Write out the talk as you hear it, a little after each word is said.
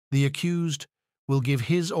The accused will give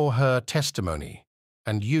his or her testimony,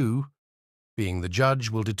 and you, being the judge,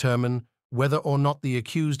 will determine whether or not the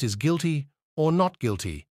accused is guilty or not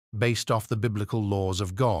guilty based off the biblical laws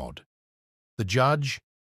of God. The judge,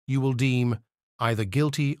 you will deem either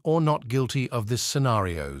guilty or not guilty of these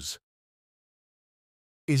scenarios.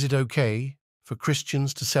 Is it okay for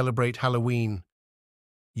Christians to celebrate Halloween?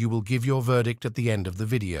 You will give your verdict at the end of the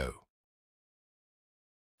video.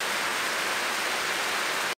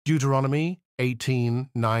 Deuteronomy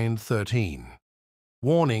 18:9-13.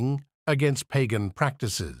 Warning against pagan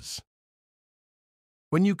practices.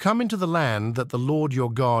 When you come into the land that the Lord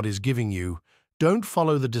your God is giving you, don't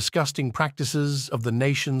follow the disgusting practices of the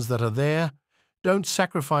nations that are there. Don't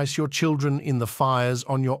sacrifice your children in the fires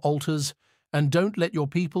on your altars, and don't let your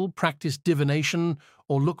people practice divination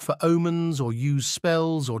or look for omens or use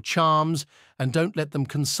spells or charms, and don't let them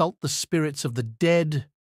consult the spirits of the dead.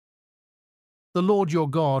 The Lord your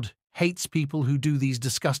God hates people who do these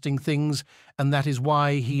disgusting things, and that is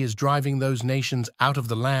why he is driving those nations out of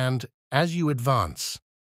the land as you advance.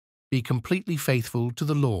 Be completely faithful to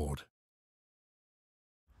the Lord.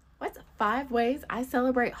 What's 5 ways I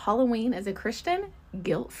celebrate Halloween as a Christian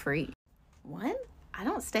guilt-free? 1, I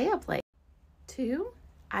don't stay up late. 2,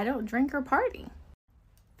 I don't drink or party.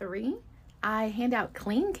 3, I hand out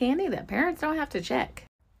clean candy that parents don't have to check.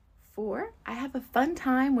 4, I have a fun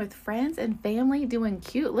time with friends and family doing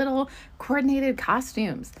cute little coordinated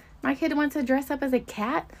costumes. My kid wants to dress up as a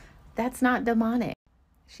cat. That's not demonic.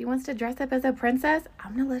 She wants to dress up as a princess.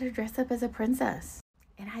 I'm going to let her dress up as a princess.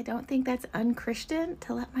 And I don't think that's unchristian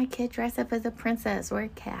to let my kid dress up as a princess or a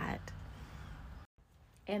cat.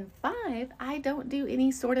 And 5, I don't do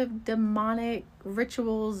any sort of demonic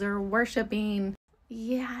rituals or worshiping.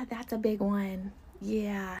 Yeah, that's a big one.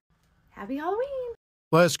 Yeah. Happy Halloween.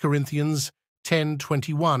 1 Corinthians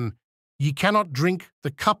 10:21. Ye cannot drink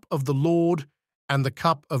the cup of the Lord and the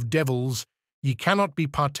cup of devils. Ye cannot be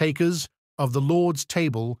partakers of the Lord's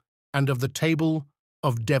table and of the table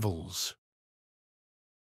of devils.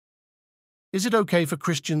 Is it okay for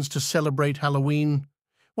Christians to celebrate Halloween?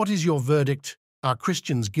 What is your verdict? Are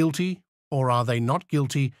Christians guilty or are they not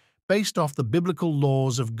guilty based off the biblical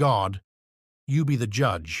laws of God? You be the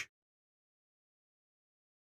judge.